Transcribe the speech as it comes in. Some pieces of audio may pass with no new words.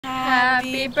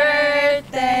Happy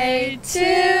birthday to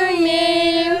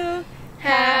me.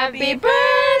 Happy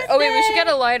birthday. Oh wait, we should get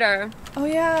a lighter. Oh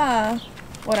yeah.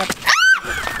 What up?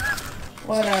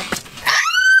 What up?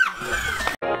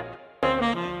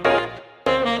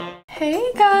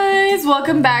 Hey guys,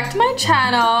 welcome back to my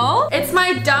channel. It's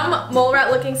my dumb mole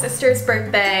rat looking sister's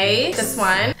birthday. This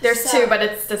one. There's two, but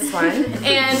it's this one.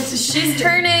 And she's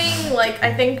turning like,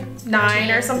 I think 9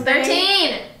 or something.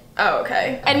 13. Oh,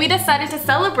 okay. And we decided to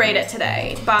celebrate it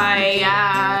today by,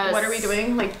 what are we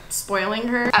doing? Like, spoiling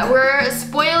her? We're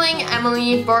spoiling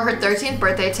Emily for her 13th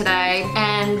birthday today,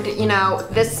 and you know,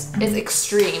 this is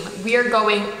extreme. We are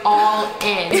going all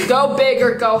in. Go big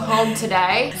or go home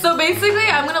today. So basically,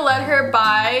 I'm gonna let her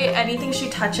buy anything she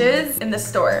touches in the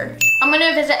store. I'm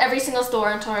gonna visit every single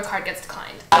store until her card gets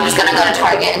declined. I'm just gonna go to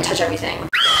Target and touch everything.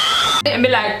 And be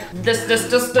like, this.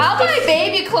 I'll buy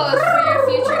baby clothes for your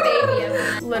future baby,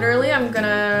 Evelyn. Literally, I'm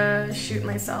gonna shoot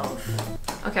myself.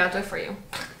 Okay, I'll do it for you.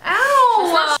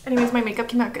 Ow! Anyways, my makeup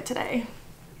came out good today.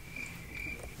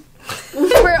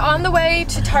 We're on the way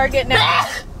to Target now.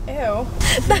 Ew.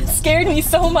 That scared me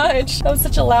so much. That was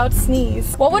such a loud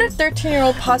sneeze. What would a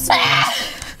 13-year-old possibly...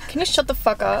 Can you shut the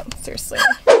fuck up? Seriously.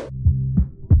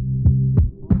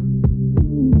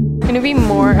 Gonna be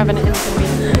more of an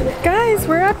inconvenience. Guys,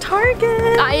 we're at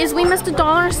Target. Guys, we missed the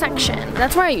dollar section.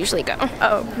 That's where I usually go.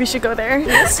 Oh, we should go there.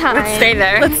 This time. Let's stay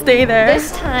there. Let's stay there.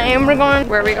 This time we're going.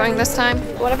 Where are we going this time?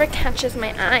 Whatever catches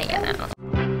my eye, you know.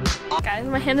 Guys,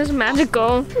 my hand is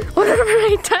magical. Whatever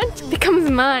I touch becomes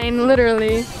mine,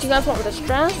 literally. Do you guys want this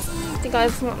dress? Do you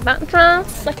guys want that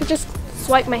dress? I could just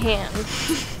swipe my hand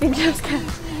and just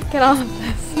get all of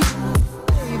this.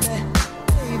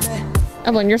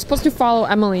 Evelyn, you're supposed to follow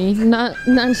Emily, not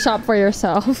shop for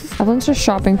yourself. Evelyn's just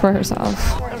shopping for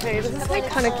herself. Okay, this is like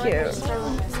kind of cute.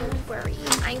 Don't worry,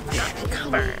 I'm not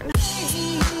covered.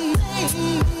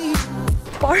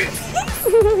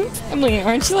 Emily,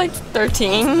 aren't you like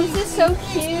 13? This is so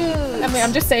cute. Emily,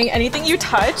 I'm just saying, anything you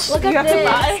touch, Look you at have this.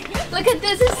 to buy. Look at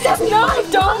this, it's $75. No,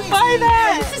 don't buy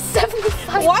that. This is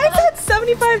 $75. Why is that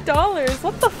 $75?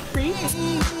 What the freak?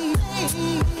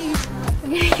 I'm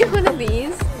gonna get one of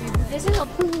these. This is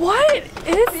What is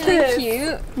really this?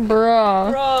 cute.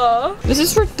 Bruh. Bruh. This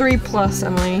is for 3+,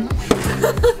 Emily.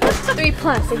 3+,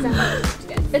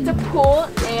 exactly. It's a pool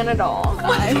and a doll.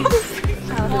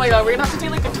 Oh my god, we're gonna have to do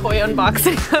like a toy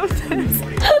unboxing of this.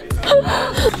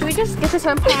 Can we just get this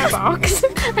Empire box?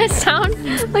 I sound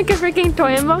like a freaking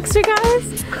toy unboxer,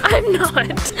 guys. I'm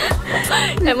not.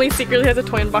 Emily secretly has a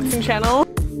toy unboxing channel.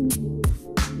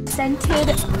 Scented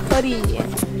hoodie.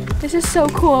 This is so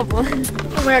cool.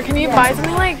 Oh my god, can you buy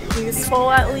something like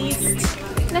useful at least?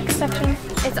 Next section.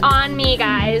 It's on me,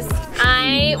 guys.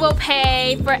 I will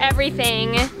pay for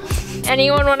everything.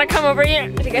 Anyone want to come over here?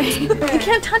 You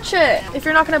can't touch it if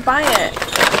you're not gonna buy it.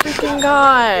 Freaking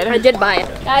god. I did buy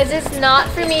it. Guys, it's not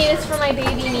for me, it's for my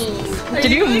baby niece.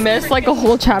 Did you miss like a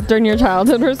whole chapter in your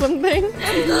childhood or something?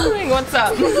 What's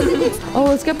up? Oh,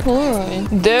 let's get Polaroid.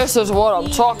 This is what I'm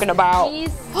talking about. These,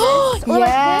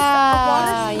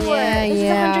 Yeah, This is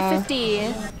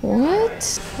 150.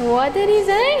 What? What did he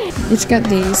say? Let's get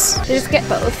these. Just get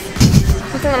both.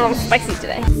 I'm feeling a little spicy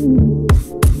today.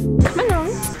 Come on.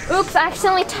 Oops, I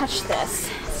accidentally touched this.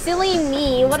 Silly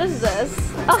me. What is this?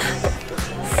 Oh,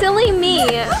 silly me.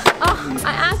 Oh,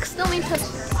 I accidentally touched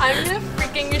this. I'm gonna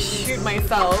freaking shoot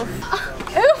myself.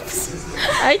 Oops.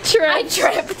 I tripped. I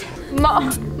tripped.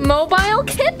 Mobile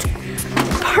kit?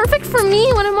 Perfect for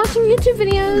me when I'm watching YouTube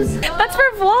videos. That's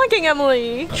for vlogging,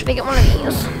 Emily. Should I get one of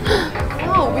these?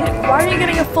 No, why are you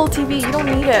getting a full TV? You don't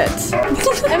need it.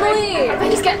 Emily, I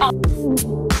just get.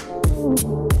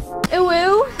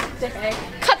 Ooh.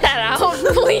 Cut that out.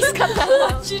 Please cut that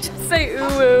out. Did you just say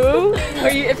ooh?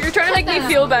 If you're trying to make me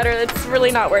feel better, it's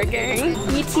really not working.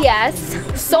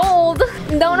 BTS. Sold.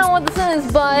 Don't know what this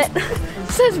is, but it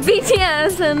says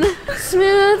BTS and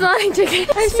smooth like chicken.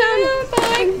 I sound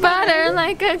like butter,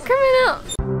 like a criminal.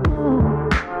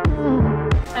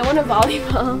 I want a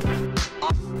volleyball.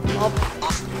 Well,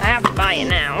 I have to buy it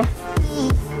now.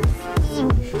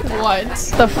 What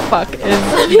the fuck is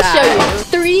Let me that? show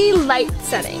you. 3 light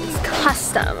settings,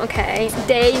 custom, okay?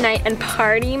 Day, night, and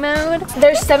party mode.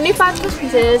 There's 75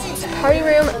 pieces, party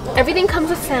room, everything comes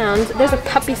with sound. There's a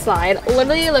puppy slide.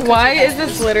 Literally, look. Why is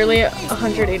this literally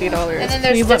 $180? And then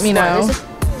there's Please let me know.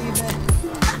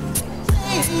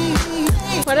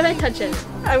 What did I touch it?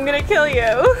 I'm gonna kill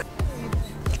you.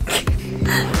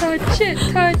 Touch it,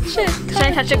 touch it. Should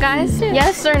I touch it, guys?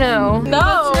 Yes or no?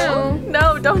 No.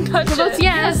 No, don't touch it. Votes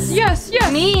yes. Yes.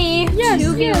 Me. Yes.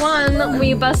 2v1.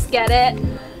 We must get it.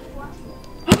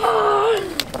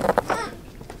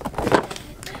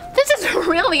 This is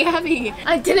really heavy.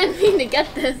 I didn't mean to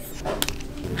get this.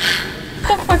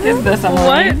 What the fuck is this, Emily?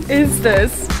 What is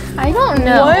this? I don't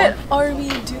know. What are we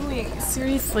doing?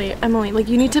 Seriously, Emily, like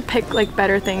you need to pick like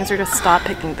better things or just stop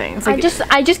picking things. Like,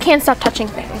 I just can't stop touching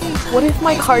things. what if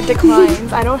my card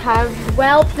declines? I don't have.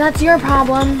 Well, that's your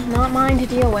problem, not mine to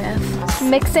deal with.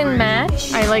 Mix and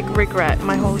match. I like regret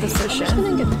my whole decision. I'm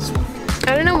gonna get this one.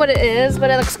 I don't know what it is, but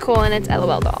it looks cool and it's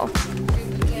LOL doll.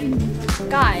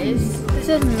 Guys, this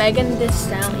is Megan Thee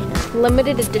Stallion.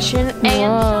 Limited edition and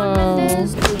Shawn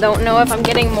Mendes. Don't know if I'm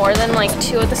getting more than like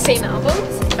 2 of the same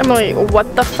albums. Emily,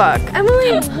 what the fuck?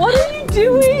 Emily, what are you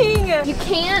doing? You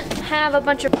can't have a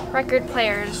bunch of record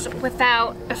players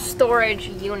without a storage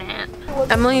unit.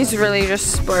 Emily's really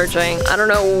just splurging. I don't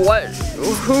know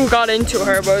who got into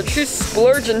her, but she's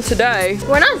splurging today.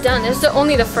 We're not done. This is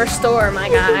only the first store, my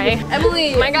guy.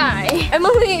 Emily, My guy.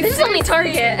 Emily, This is only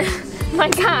Target. My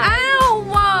guy.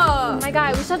 Ow! My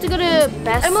guy, we still have to go to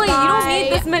Best Emily, Buy. you don't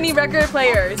need this many record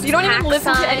players. You don't even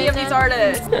listen to any of these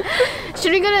artists.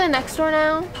 Should we go to the next store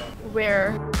now?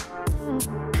 Where?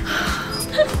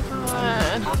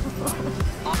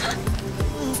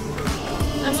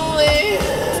 Emily.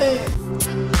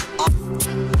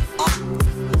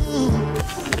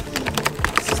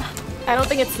 I don't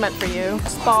think it's meant for you.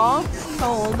 Spa?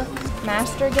 Sold.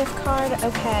 Master gift card,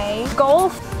 okay.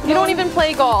 Golf? You don't even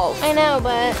play golf. I know,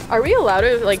 but Are we allowed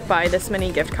to like buy this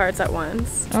many gift cards at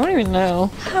once? I don't even know.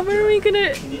 How are we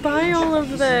gonna buy all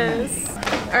of this?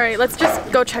 All right, let's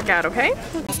just go check out, okay?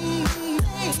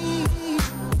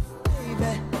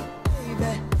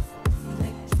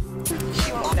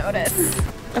 She won't notice.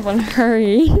 Evelyn,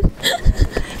 hurry.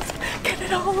 Get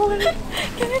it all in.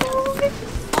 Get it all in.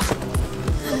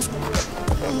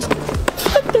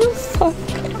 What the fuck?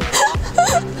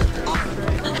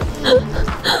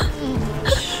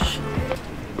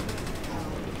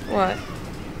 What?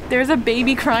 There's a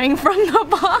baby crying from the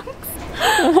box.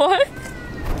 What?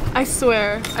 I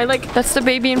swear. I like. That's the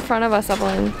baby in front of us,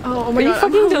 Evelyn. Oh my Are you god.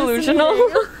 fucking I'm delusional?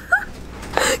 hallucinating.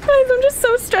 Guys, I'm just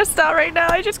so stressed out right now.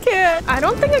 I just can't. I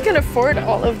don't think I can afford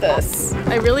all of this.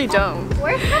 I really don't.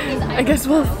 where have these I guess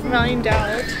we'll find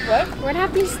out. What? Where'd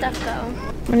have these stuff go?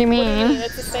 What do you mean?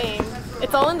 It's the same.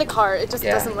 It's all in the cart. It just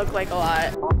Yeah. doesn't look like a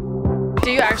lot. Do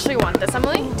you actually want this,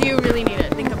 Emily? Do you really need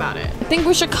it? Think about it. I think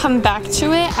we should come back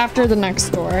to it after the next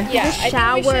store. Yeah.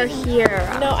 Shower here.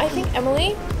 No, I think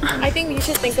Emily. I think you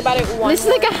should think about it one. This is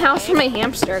like a house for my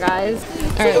hamster, guys.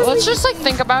 Alright, let's just like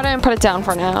think about it and put it down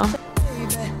for now.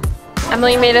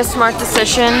 Emily made a smart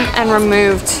decision and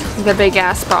removed the big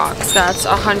ass box. That's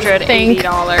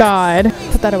 $180. God.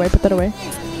 Put that away. Put that away.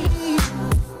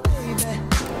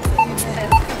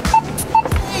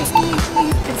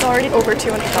 It's already over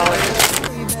 $200.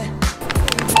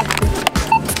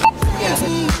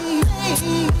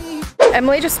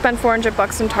 Emily just spent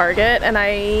 $400 in Target and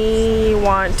I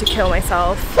want to kill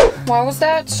myself. Why was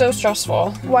that so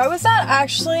stressful? Why was that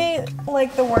actually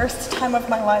like the worst time of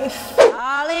my life?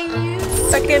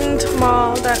 Second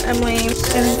mall that Emily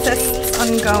insists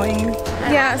on going.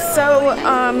 Yeah, so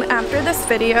after this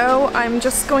video, I'm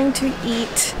just going to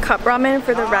eat cup ramen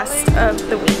for the rest of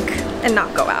the week and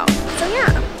not go out. So yeah.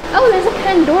 Oh, there's a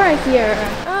Pandora here.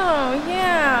 Oh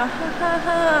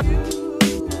yeah.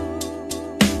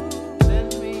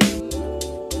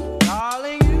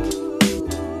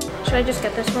 Should I just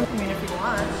get this one? I mean, if you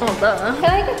want. Oh, duh. Can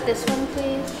I get this one,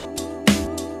 please?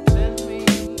 Thank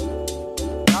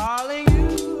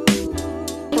you.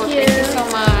 Thank you so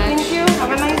much. Thank you.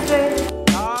 Have a nice day.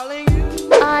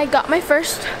 I got my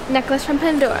first necklace from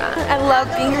Pandora. I love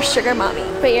being her sugar mommy.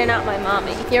 But you're not my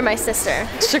mommy. You're my sister.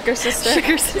 Sugar sister.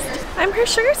 Sugar sister. I'm her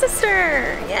sugar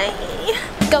sister. Yay.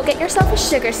 Go get yourself a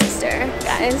sugar sister,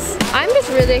 guys. I'm just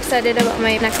really excited about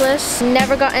my necklace.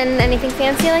 Never gotten anything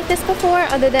fancy like this before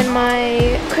other than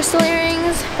my crystal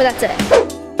earrings, but that's it.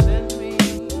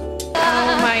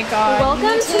 Oh my god.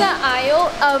 Welcome to the aisle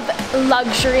of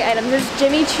luxury items. There's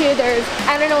Jimmy Choo, there's,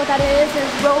 I don't know what that is,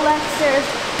 there's Rolex, there's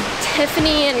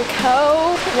Tiffany and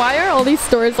Co. Why are all these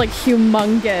stores like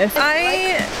humongous?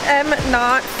 I am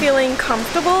not feeling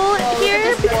comfortable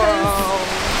here because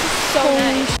so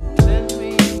nice.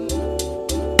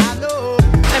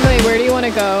 Emily, where do you want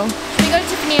to go? Should we go to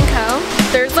Tiffany and Co?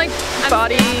 There's like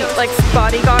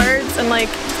bodyguards and like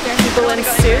people in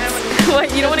suits.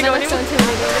 What? You don't want to go anywhere?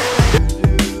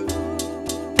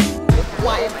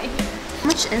 Why am I here? How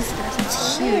much is this?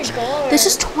 It's huge. This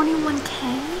is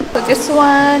 21K. So this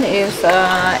one is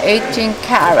 18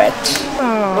 karat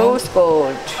rose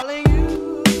gold.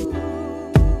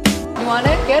 You want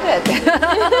it, get it.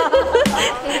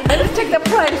 Let's check the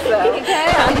price though. Okay,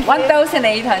 1,800.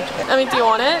 I mean, do you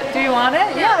want it? Do you want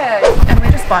it? Yeah. And we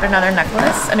just bought another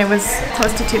necklace and it was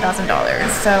close to $2,000.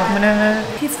 So I'm gonna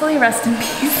peacefully rest in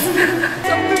peace.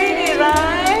 So pretty,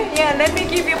 right? Yeah, let me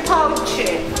give you pouch.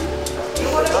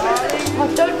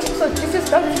 So this is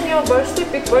your birthday,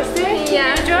 big birthday?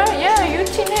 Yeah. Teenager? Yeah, you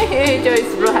teenager is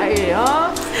right.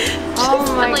 Oh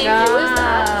my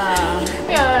god.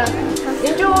 Yeah.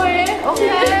 Enjoy it.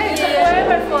 Okay. It's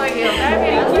forever for you.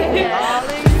 Very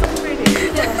so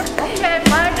pretty. Okay,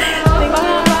 bye girl.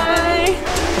 Bye.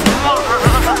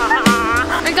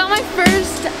 I got my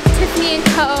first Tiffany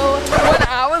 & Co. When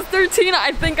I was 13,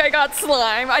 I think I got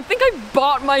slime. I think I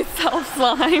bought myself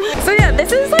slime. So yeah,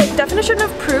 this is like definition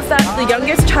of proof that the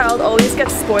youngest child always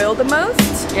gets spoiled the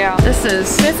most. Yeah. This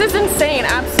is insane,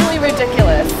 absolutely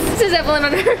ridiculous. This is Evelyn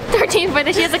on her 13th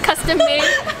birthday. She has a custom made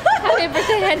happy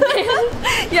birthday headband.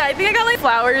 Yeah, I think I got like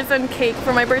flowers and cake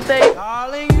for my birthday.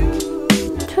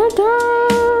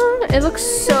 Ta-da! It looks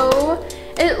so,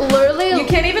 it literally, You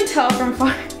can't even tell from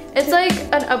far. it's like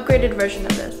an upgraded version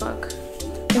of this, look.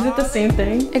 Is it the same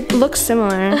thing? It looks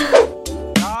similar. There's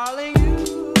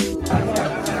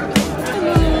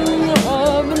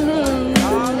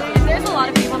a lot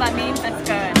of people, that means that's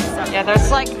good. So. Yeah, there's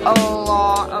like a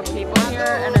lot of people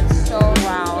here and it's so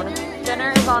loud.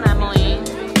 Dinner is on Emily.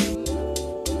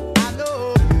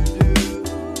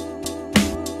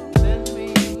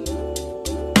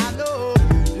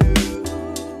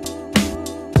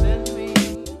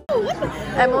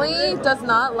 Emily does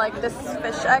not like this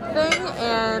fish egg thing,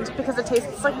 and because it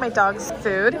tastes like my dog's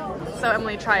food. So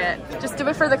Emily, try it. Just do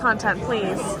it for the content,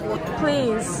 please.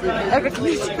 Please.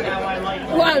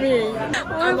 What?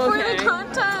 I'm For okay. the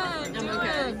content. Do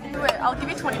it. Do it. I'll give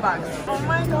you 20 bucks. Oh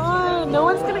my god. No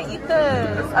one's gonna eat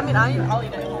this. I mean, I'll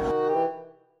eat it.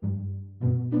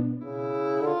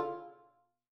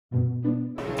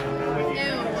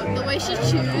 The way she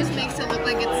chews makes it look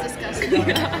like it's disgusting.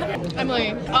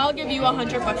 Emily, I'll give you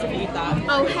 $100 if you eat that.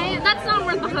 Oh, hey, that's not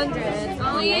worth 100.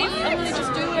 Emily,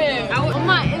 just do it. Oh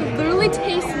my, it literally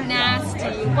tastes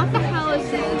nasty. What the hell is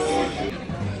this?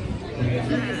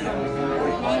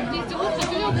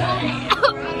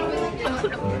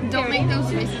 Don't make those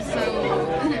faces so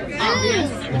obvious.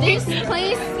 This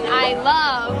place I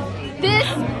love. This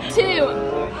too.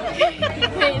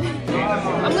 Wait,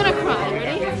 I'm gonna cry.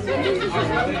 Ready?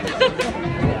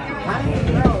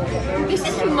 This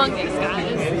is humongous,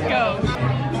 guys. Go.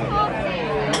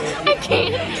 I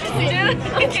can't.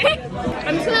 Okay.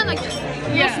 I'm just gonna like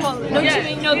no swallow, no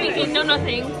chewing, no thinking, no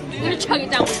nothing. I'm gonna chug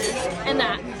it down with this and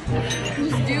that.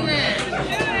 Just do it.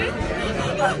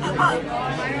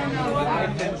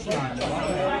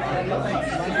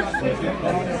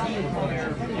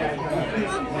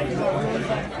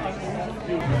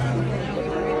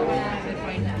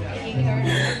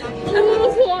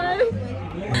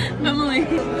 Emily.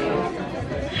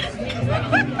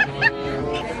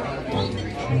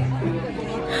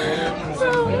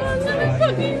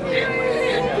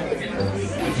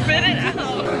 Spit it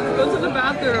out. Go to the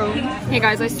bathroom. Hey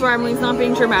guys, I swear Emily's not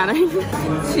being dramatic.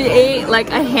 She ate like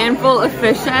a handful of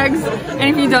fish eggs, and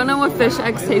if you don't know what fish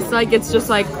eggs taste like, it's just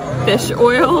like fish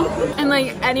oil. And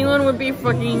like anyone would be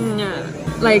fucking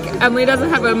like, Emily doesn't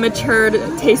have a matured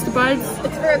taste buds.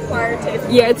 It's for acquired taste.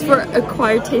 Yeah, it's for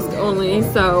acquired taste only,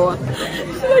 so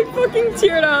she like fucking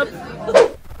teared up.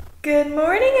 Good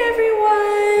morning,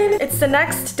 everyone! It's the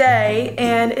next day,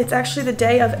 and it's actually the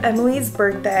day of Emily's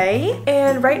birthday.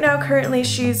 And right now, currently,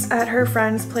 she's at her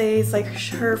friend's place. Like,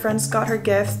 her friends got her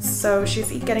gifts, so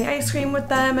she's getting ice cream with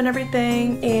them and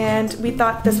everything. And we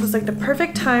thought this was like the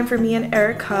perfect time for me and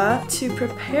Erica to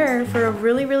prepare for a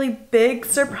really, really big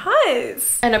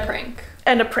surprise. And a prank.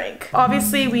 And a prank.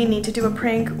 Obviously, we need to do a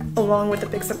prank along with the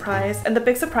big surprise. And the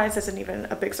big surprise isn't even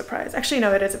a big surprise. Actually,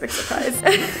 no, it is a big surprise.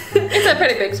 It's a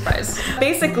pretty big surprise.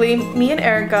 Basically, me and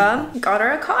Erica got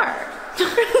her a car.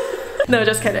 No,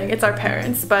 just kidding. It's our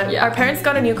parents. But Yeah. our parents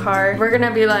got a new car. We're gonna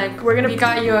be like, we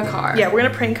got you a car. Yeah, we're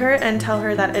gonna prank her and tell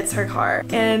her that it's her car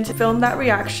and film that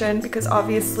reaction, because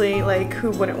obviously, like,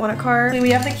 who wouldn't want a car? We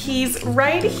have the keys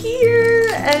right here,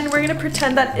 and we're gonna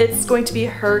pretend that it's going to be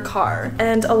her car.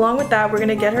 And along with that, we're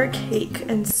gonna get her a cake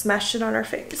and smash it on her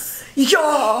face.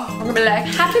 Yeah! We're gonna be like,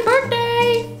 happy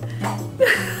birthday!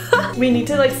 We need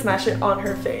to like smash it on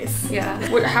her face. Yeah.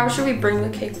 How should we bring the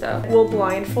cake though? We'll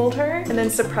blindfold her and then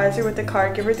surprise her with the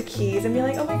car, give her the keys and be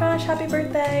like, oh my gosh, happy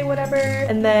birthday, whatever.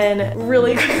 And then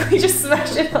really quickly just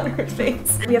smash it on her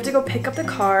face. We have to go pick up the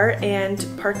car and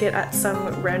park it at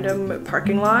some random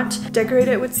parking lot, decorate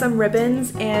it with some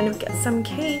ribbons, and get some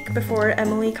cake before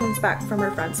Emily comes back from her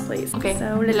friend's place. Okay,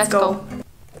 so let's let's go.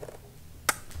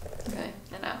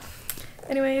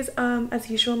 Anyways, as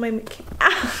usual, my You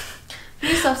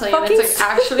stop saying it. It's like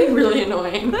actually really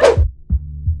annoying.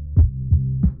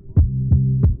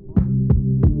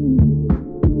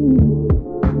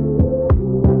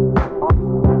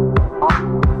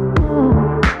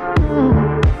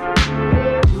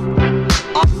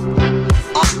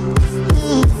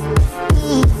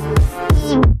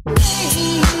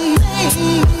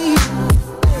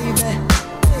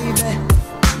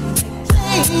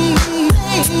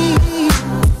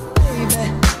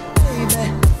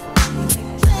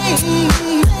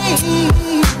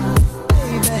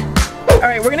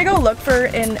 Alright, we're gonna go look for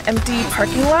an empty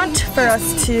parking lot for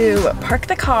us to park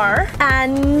the car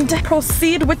and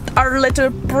proceed with our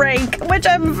little prank, which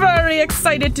I'm very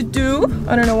excited to do.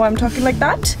 I don't know why I'm talking like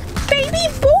that. Baby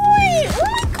boy! Oh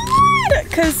my god!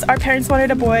 Because our parents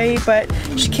wanted a boy, but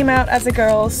she came out as a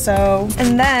girl, so.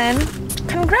 And then,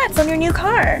 congrats on your new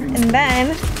car. And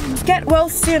then, get well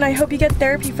soon. I hope you get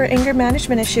therapy for anger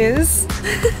management issues.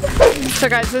 So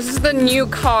guys, this is the new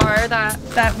car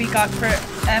that we got for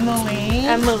Emily.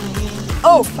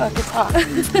 Oh fuck, it's hot.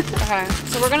 Okay,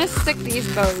 so we're gonna stick these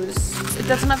bows. It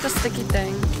doesn't have the sticky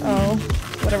thing. Oh,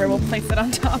 whatever, we'll place it on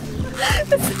top.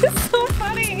 This is so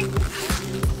funny.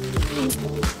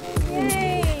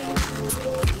 Yay.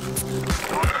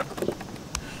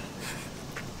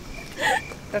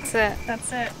 That's it.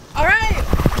 That's it. All right,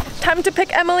 time to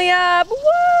pick Emily up.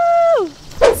 Woo!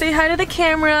 Say hi to the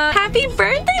camera. Happy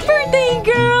birthday,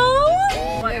 girl.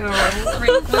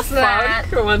 What's that?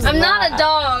 I'm not a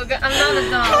dog. I'm not a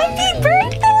dog. Happy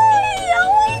birthday! Oh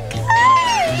my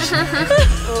gosh!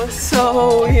 Oh,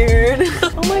 so weird.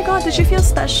 Oh my god, did you feel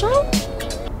special?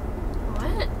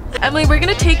 What? Emily, we're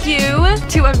gonna take you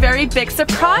to a very big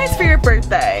surprise for your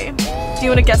birthday. Do you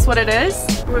want to guess what it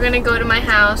is? We're gonna go to my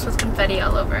house with confetti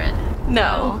all over it.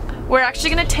 No. We're actually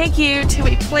gonna take you to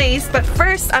a place, but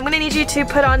first I'm gonna need you to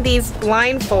put on these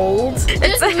blindfolds.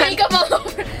 It's makeup all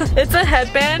over. It's a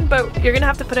headband, but you're gonna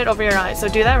have to put it over your eyes, so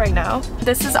do that right now.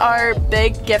 This is our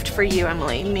big gift for you,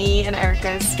 Emily. Me and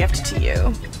Erica's gift to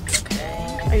you.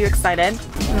 Are you excited?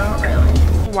 Not really.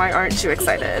 Why aren't you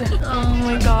excited? Oh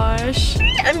my gosh.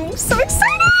 I'm so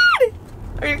excited!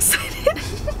 Are you excited?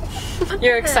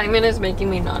 Your excitement is making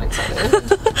me not excited.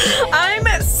 I'm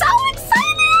so excited!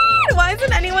 Why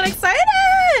isn't anyone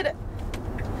excited?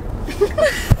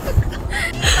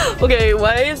 Okay,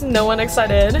 why is no one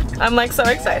excited? I'm like so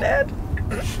excited.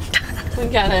 I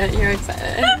get it, you're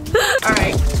excited.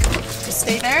 Alright, just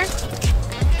stay there.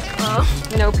 Oh,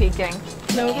 no peeking.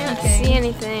 No I can't peeking. see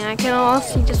anything. I can all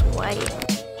see just white.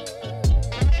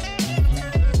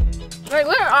 Wait,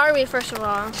 where are we first of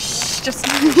all? Just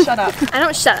shut up. I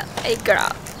don't shut up. Hey girl.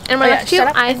 And when Oh, I yeah, chew, shut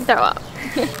up I throw up.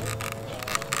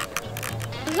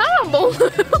 Not a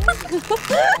balloon.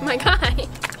 My guy.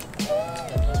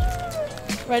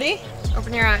 Ready?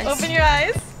 Open your eyes. Open your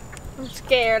eyes. I'm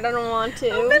scared. I don't want to.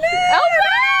 Open it.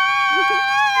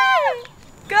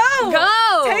 Go.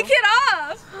 Go. Take it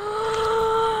off.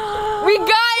 We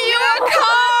got you a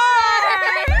car!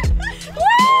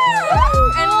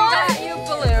 And we got you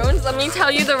balloons. Let me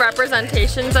tell you the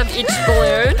representations of each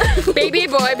balloon. Baby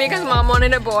boy because mom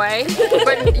wanted a boy,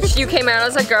 but you came out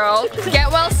as a girl. Get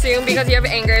well soon because you have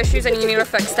anger issues and you need to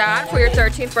fix that for your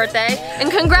 13th birthday.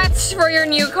 And congrats for your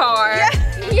new car. Yeah.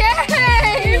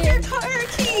 Yay! Here's your car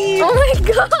key. Oh my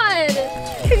god!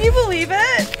 Can you believe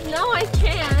it? No, I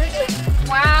can't.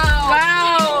 Wow.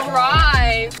 Wow.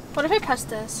 Drive. What if I press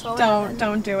this?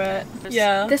 Don't do it.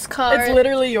 Yeah. This car. It's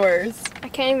literally yours. I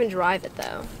can't even drive it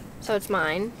though. So it's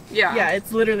mine. Yeah,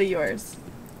 it's literally yours.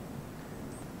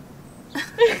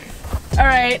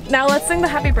 Alright, now let's sing the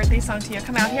happy birthday song to you.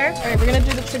 Come out here. Alright, we're gonna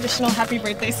do the traditional happy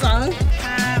birthday song.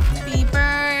 Happy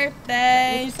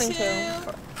birthday Sing to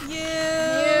too.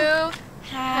 you.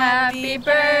 Happy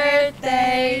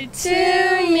birthday to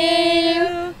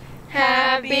me.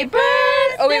 Happy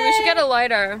birthday. Oh wait, we should get a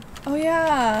lighter. Oh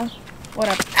yeah. What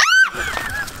up?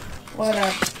 What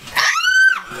up?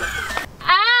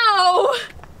 Ow!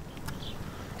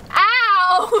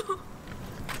 Ow!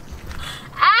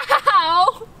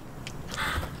 Ow!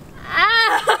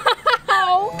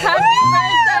 Ow! Happy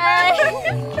birthday!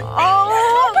 Oh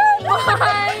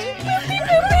my!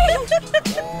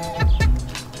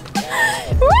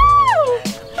 Woo!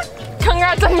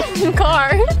 Congrats on your new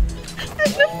car.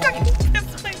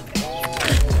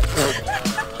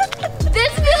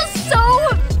 This feels so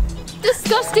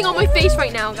disgusting on my face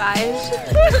right now, guys.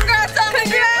 Congrats on the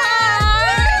car!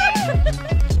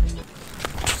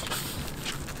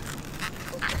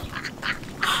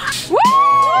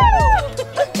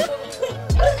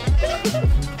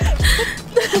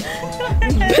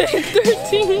 Big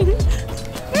 13.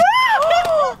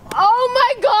 Oh my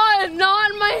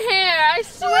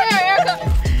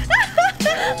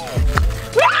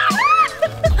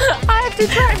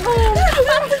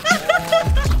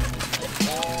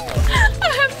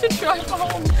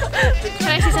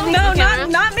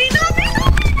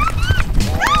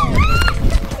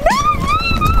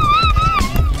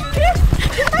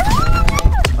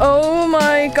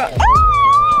my god.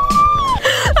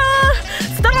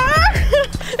 Stop!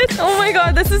 Oh my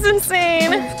god, this is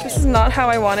insane. This is not how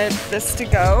I wanted this to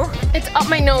go. It's up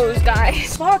my nose,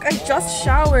 guys. Fuck, I just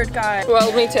showered, guys.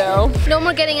 Well, me too. No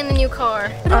more getting in the new car.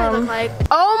 What do I look like?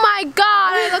 Oh my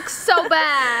god, I look so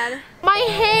bad. My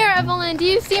hair, Evelyn, do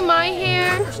you see my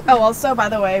hair? Oh, also, by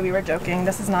the way, we were joking.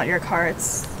 This is not your car,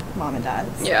 it's mom and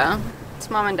dad's. Yeah, it's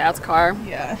mom and dad's car.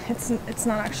 Yeah, it's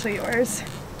not actually yours.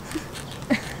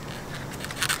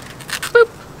 Boop.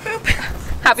 Boop.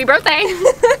 Happy birthday.